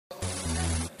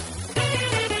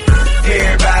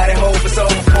hope it's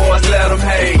over for us, let them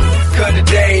hate. Cause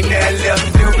today ain't nothing left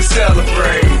to do but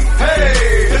celebrate.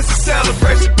 Hey, it's a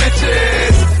celebration,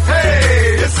 bitches.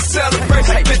 Hey, it's a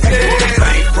celebration, bitches.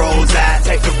 Bank rolls out,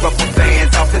 take the rubber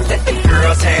bands off and let the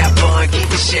girls have fun. Keep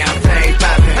the champagne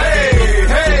poppin'.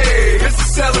 Hey, it's a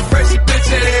celebration,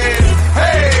 bitches.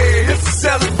 Hey, it's a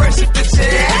celebration,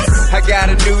 bitches. I got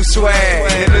a new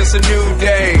swag, and it's a new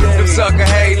day. Them sucker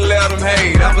hate, let them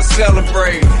hate. I'ma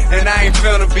celebrate, and I ain't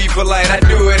finna be polite. I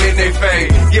do it in they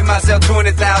face. Give myself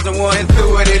 20,000 one and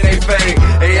threw it in they face.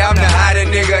 Hey, I'm the hottest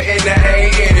nigga in the A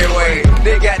anyway.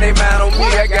 They got their mind on me,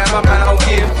 I got my mind on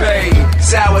getting paid.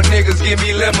 Sour niggas give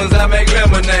me lemons, I make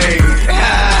lemonade.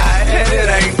 And it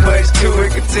ain't much to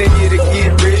it. Continue to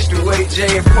get rich the way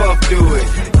J and Puff do it.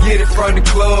 Get it from the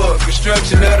club,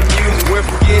 construction of the music. Went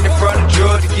from getting it from the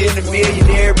drug to getting a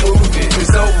millionaire movement.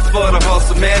 It's over for the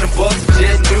hustle, man, the buster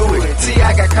just knew it. See,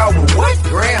 I got caught with what?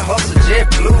 Grand hustle just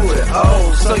blew it.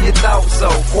 Oh, so you thought so,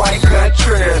 quite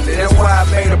contrarily. That's why I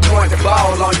made a point to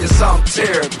ball on you something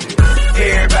terribly.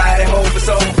 Everybody hope it's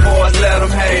over for us, let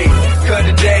them hate. Cause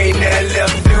today ain't nothing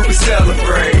left to do but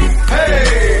celebrate.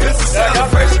 Hey, it's a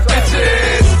celebration,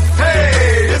 bitches.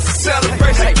 Hey, it's a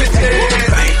celebration,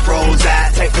 bitches. Bank rolls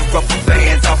out, take the rubber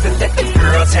bands off and let the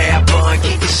girls have fun.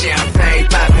 Keep the champagne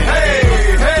poppin'. Hey,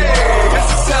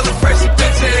 it's a celebration,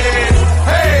 bitches.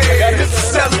 Hey, it's a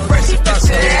celebration,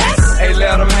 bitches. Hey,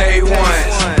 let them hate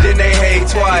once, then they hate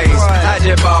twice. I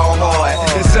just ball hard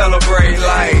and celebrate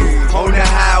life. On the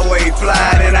highway,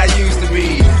 fly than I used to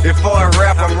be. Before I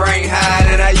rap, I'm rank high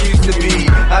than I used to be.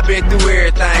 I've been through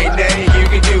everything, nothing you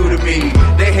can do to me.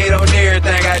 They hate on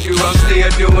everything I do, I'm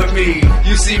still doing me.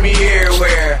 You see me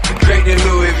everywhere, straight to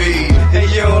Louis V.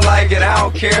 And you don't like it, I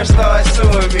don't care, start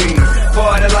suing me.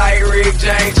 Party like Rick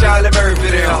James, Charlie Murphy,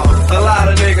 them. A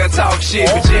lot of niggas talk shit,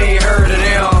 but you ain't heard of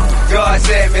them. God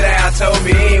sat me down, told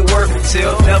me he ain't worth it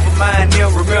till. Never mind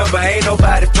them, remember, ain't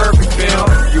nobody perfect, Phil.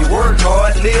 You work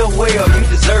hard, live well, you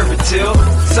deserve it till.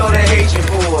 So they hate you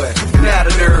for it, now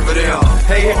the nerve of them.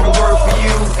 Hey, if it work for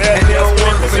you, and it don't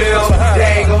work for them,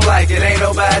 they ain't gon' like it, ain't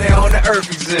nobody on the earth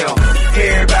exempt.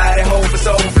 Everybody hope it's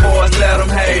over for us, let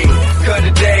them hate. Cause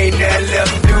today ain't nothing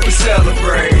left to do but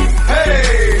celebrate.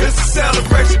 Hey, it's a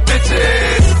celebration,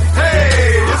 bitches.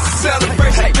 Hey, it's a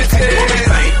celebration, bitches.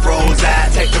 Bank rolls out,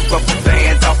 take the rubber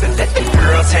bands off and let the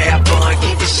girls have fun.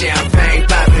 Keep the champagne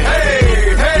poppin'.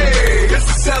 Hey, it's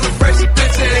a celebration,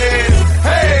 bitches.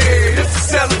 Hey, it's a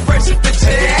celebration,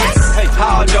 bitches.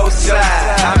 All jokes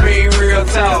aside, I mean real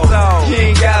talk. You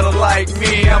ain't gotta like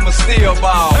me, I'ma still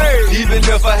ball. Even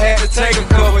if I had to take a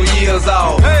couple years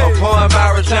off. Upon my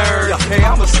return, hey,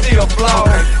 I'ma still flow.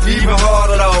 Even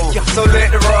harder though, so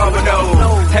let the rubber know.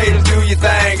 Haters do your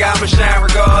thing, I'ma shine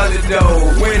regardless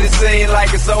though. When it seems like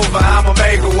it's over, I'ma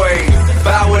make a way.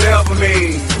 By whatever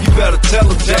means, you better tell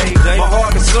them, Jay. My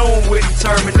heart consumed with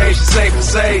determination, safe to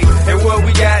say. And what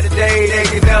we got today, they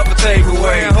can never take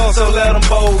away. So let them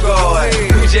bogart,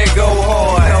 we just go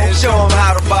hard and show them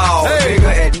how to ball.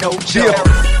 Nigga at no joke.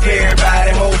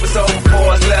 Everybody hope it's over for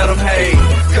us, let them hate.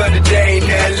 Cause today ain't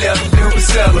nothing left to do but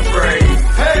celebrate.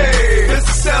 Hey, it's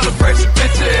a celebration,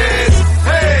 bitches.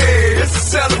 Hey, it's a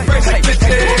celebration,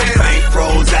 bitches. Bank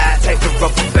rolls out, take the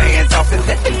rubber bands off and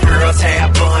let the girls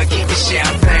have fun. Keep the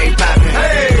champagne poppin'.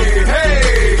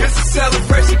 Hey, it's a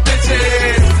celebration,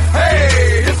 bitches.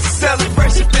 Hey, it's a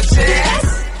celebration, bitches.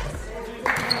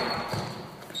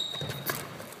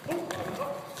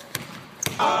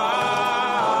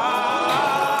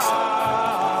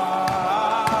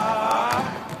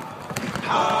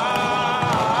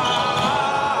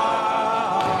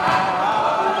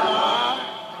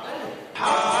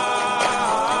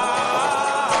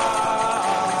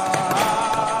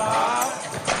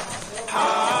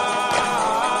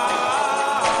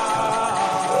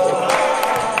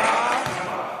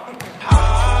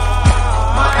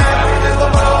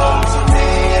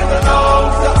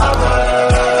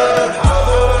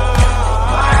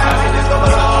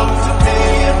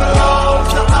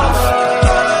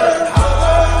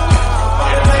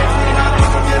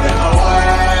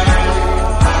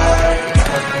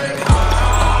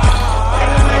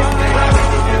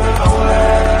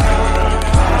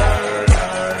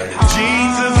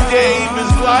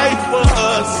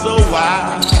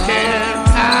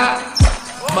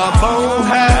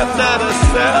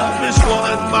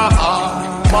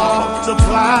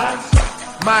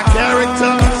 My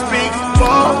character speaks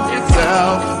for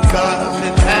itself, cause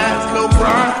it has no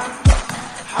pride.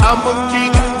 I'ma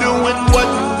keep doing what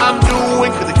I'm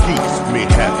doing, cause it keeps me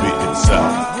happy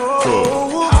inside.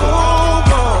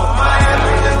 My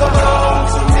happiness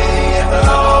belongs to me, it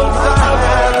belongs to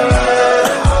others.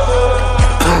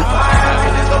 My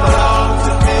happiness belongs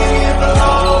to me, it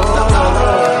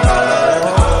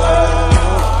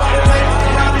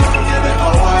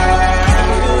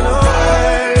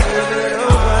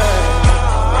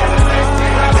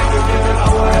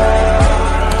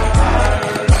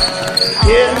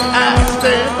Here I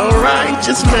stand, a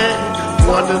righteous man,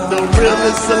 one of the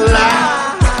realest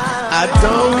alive. I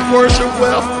don't worship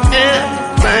wealth and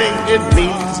fame. It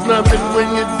means nothing when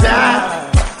you die.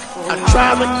 I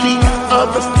try to keep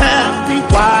others happy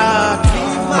while I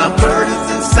keep my burdens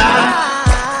inside.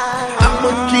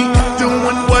 I'ma keep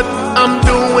doing what I'm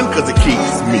doing, cause it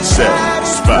keeps me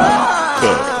satisfied.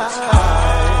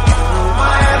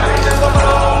 My happiness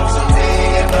belongs to me,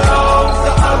 it belongs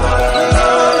to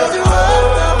others.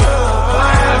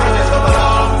 My happiness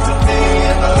belongs to me,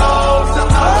 it belongs to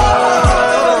others.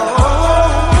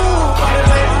 What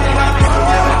makes me happy to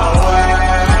give it away.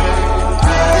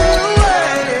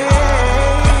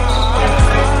 What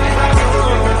makes me happy to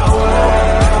give it away.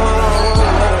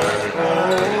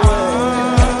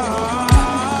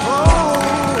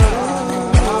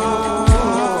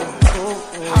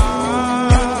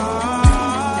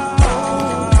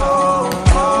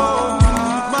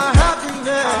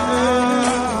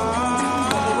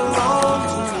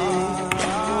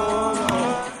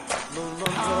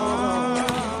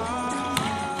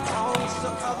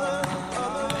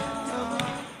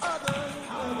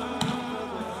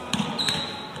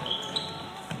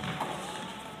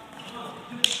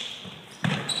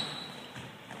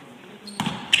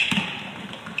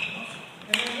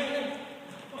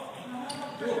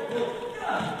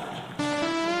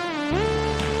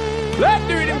 Let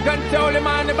the rhythm control him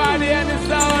on the body and the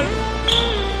soul.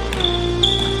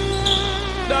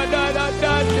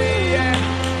 Dirty, yeah.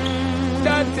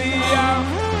 Dirty, yeah.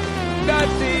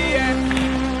 Dirty, yeah.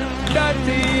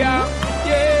 Dirty, yeah.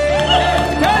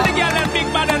 Yeah. Tell the girl and big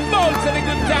bad and bold so the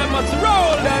good time must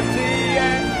roll. Dirty,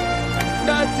 yeah.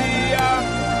 Dirty, yeah.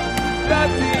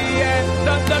 Dirty, yeah.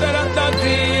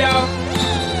 Dirty, yeah.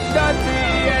 Dirty,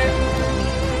 yeah.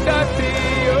 Dirty,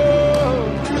 oh.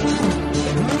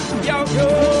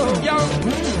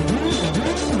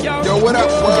 Yo, what up,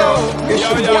 world? It's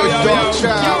your boy, Dark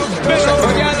Child.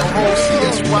 Checking in from home,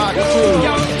 CSY Crew.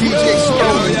 DJ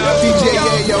Stone, DJ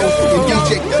Ayo, and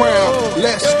DJ Crown.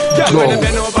 Let's go. When them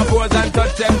bend over pose and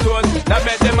touch them toes, that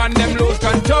make them and them lose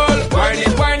control. Whine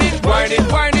it, whine it, whine it,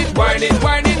 whine it, whine it,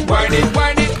 whine it, whine it,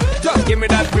 whine it. Just give me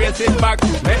that brace it back.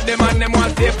 Make them and them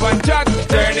want safe on track.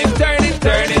 Turn it, turn it,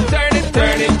 turn it, turn it,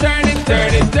 turn it, turn it,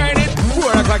 turn it, turn it.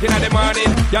 4 o'clock in the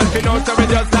morning, y'all feel know so we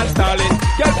just not stalling.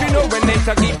 Y'all feel know when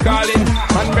nature keep calling.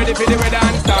 Man ready for the weather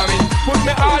and storming. Put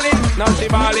me all in, now she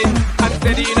balling. And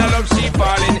steady in her love she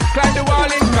falling. Climb the wall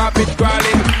in, carpet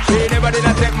crawling. She never did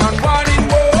a take man warning.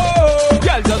 Whoa,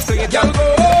 y'all just swing it, y'all go.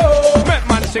 Make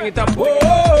man swing it up, whoa.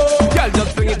 Y'all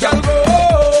just swing it, y'all go.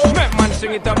 Make man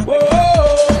swing it up, whoa.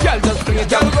 Y'all just swing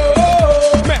it, y'all go.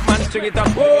 Make man swing it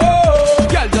up, whoa.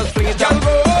 Y'all just swing it, y'all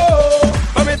go.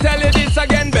 Let me tell you this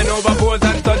again, bend over pose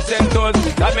and touch them toes.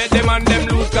 That make them and them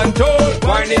lose control.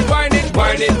 Whine it, whine it,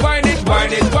 whine it, whine it,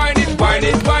 whine it, whine it, whine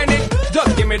it, whine it.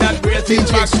 Just give me that brace it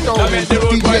back. That make the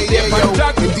road boy safe and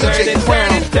track. Turn it,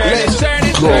 turn it, turn it, turn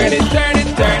it, turn it, turn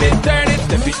it, turn it, turn it.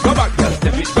 Step it, go back, girl.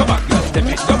 Step it, go back, girl. Step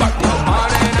it, go back, girl. On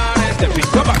and step it,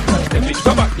 go back, girl. Step it,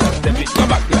 go back, girl. Step it, go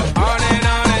back, girl. On and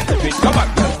step it, go back,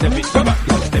 girl. Step it, go back,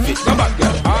 girl. Step it, go back,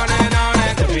 girl. On and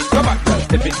step it, go back, girl.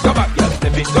 Step it, go back, girl.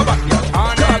 Step it, go back, girl.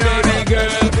 On and baby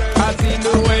girl, I see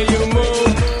the way you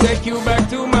move. Take you back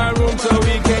to my room so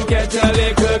we can catch a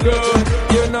little groove.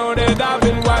 You know that I've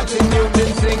been watching, you've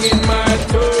been singing my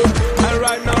tune. And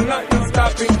right now nothing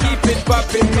stopping, keep it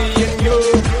popping, me and you.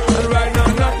 And right now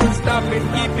nothing stopping,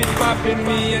 keep it popping,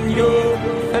 me and you.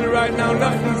 And right now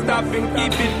nothing stopping,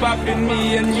 keep it popping,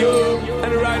 me and you.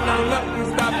 And right now nothing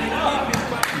stopping, keep it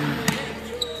popping.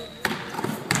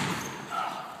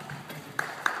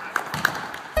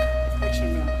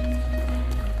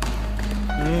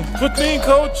 15,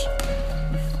 coach.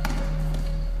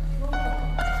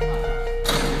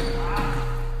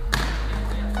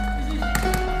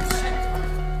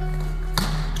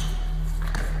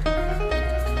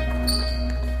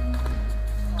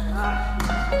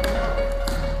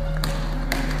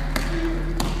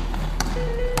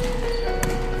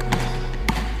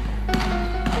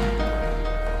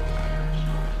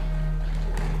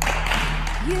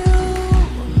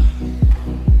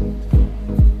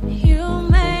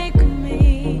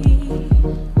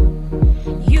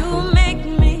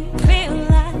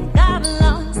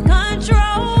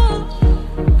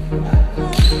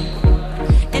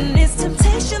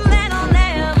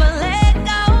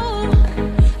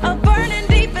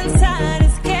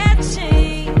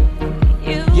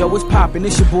 What's poppin'?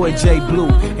 It's your boy J Blue,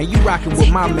 and you rockin' with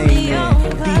my main man,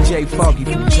 DJ Foggy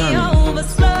from Germany.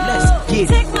 Let's get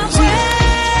it.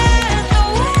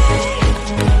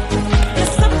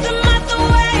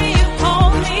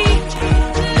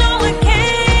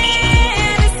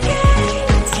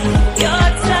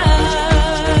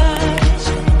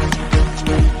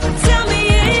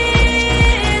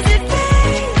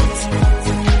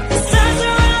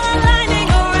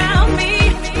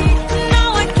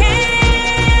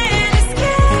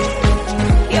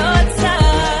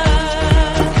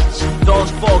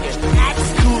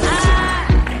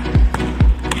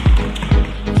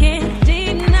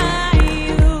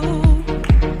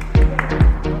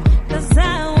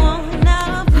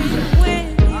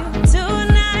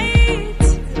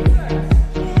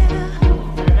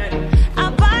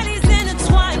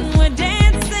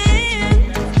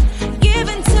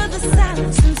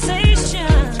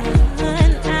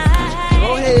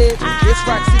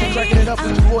 Cracking it up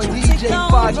with your boy DJ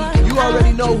Foggy. You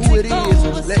already know who it is.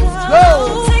 Let's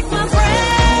go. Take my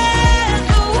breath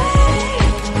away.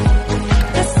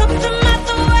 There's something about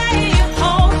the way you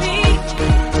hold me.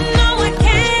 No, I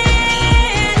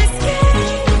can't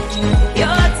escape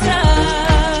your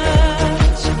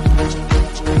touch.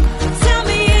 Tell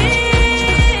me,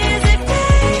 is it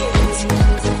fate?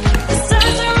 The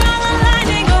stars are all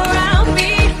aligning around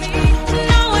me.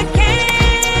 No, I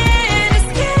can't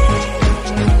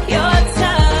escape your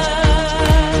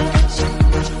touch.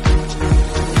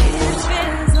 It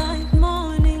feels like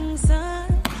morning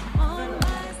sun on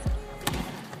my skin.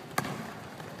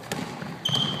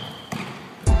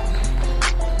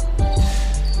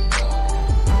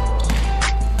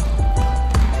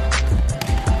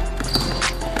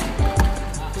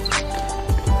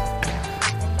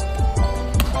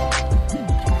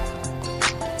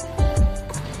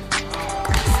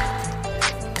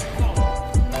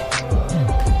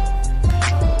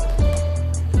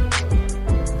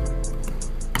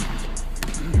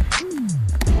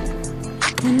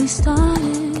 When we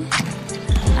started,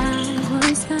 I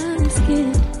was kind of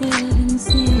scared and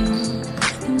seen.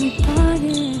 When we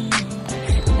parted,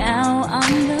 now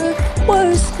I'm the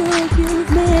worst girl you've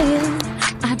met.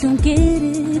 I don't get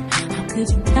it. How could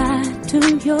you lie to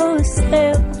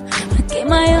yourself? I gave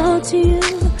my all to you.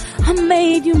 I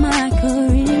made you my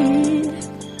career.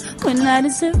 When I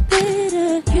deserve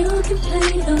better, you can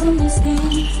play those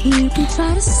games. You can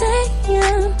try to say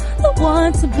I'm the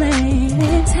one to blame.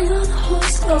 Tell the whole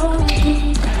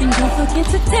story, and don't forget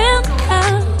to tell me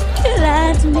how you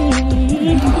lied to me.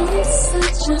 It's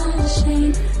such a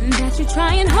shame that you're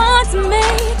trying hard to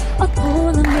make a fool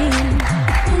of me.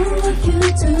 Who are you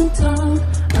to talk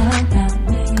about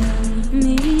me?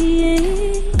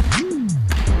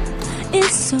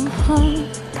 It's so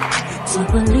hard to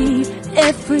believe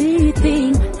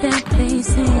everything that they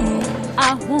say.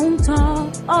 I won't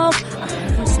talk off. I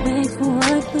have respect for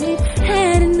what we've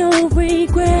had and no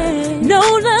regret. No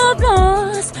love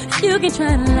lost. You can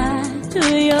try to lie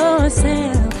to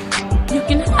yourself. You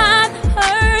can hide the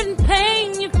hurt and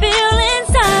pain you feel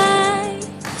inside,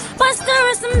 but stir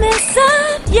is a mess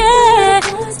up, yeah.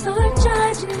 Don't start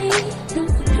judging me.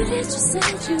 Don't forget that you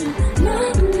said you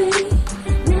love me.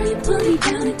 Now you put me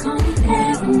down and call me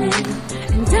every name.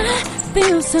 And I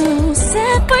feel so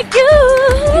sad for you.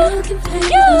 You can play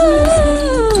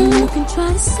you can try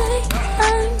to say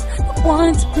I'm the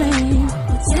one to blame,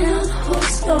 but tell the whole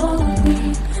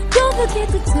story. Don't forget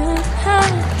to tell how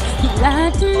you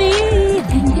lied to me.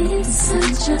 And it's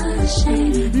such a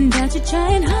shame that you're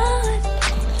trying hard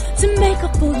to make a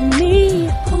fool of me.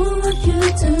 Who are you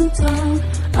to talk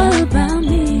about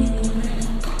me?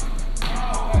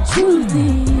 Truth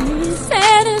is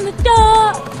sad in the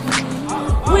dark.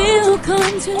 We'll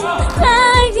come to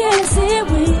light, yes it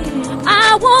will.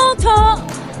 I won't talk,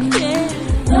 yeah.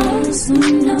 Those who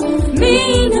know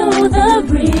me know the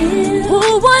real. Who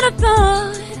would have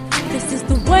thought this is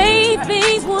the way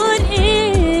things would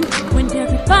end? When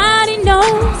everybody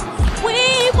knows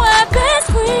we were best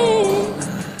friends.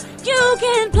 You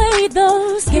can play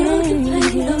those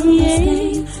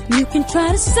games. You can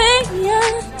try to say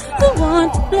you're the one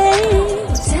to blame.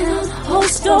 Tell the whole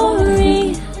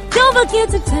story. Don't forget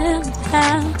to tell me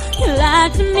how you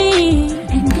lied to me.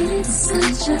 And it's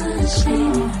such a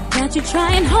shame that you're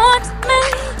trying hard to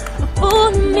make a fool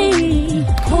of me.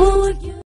 Who are you?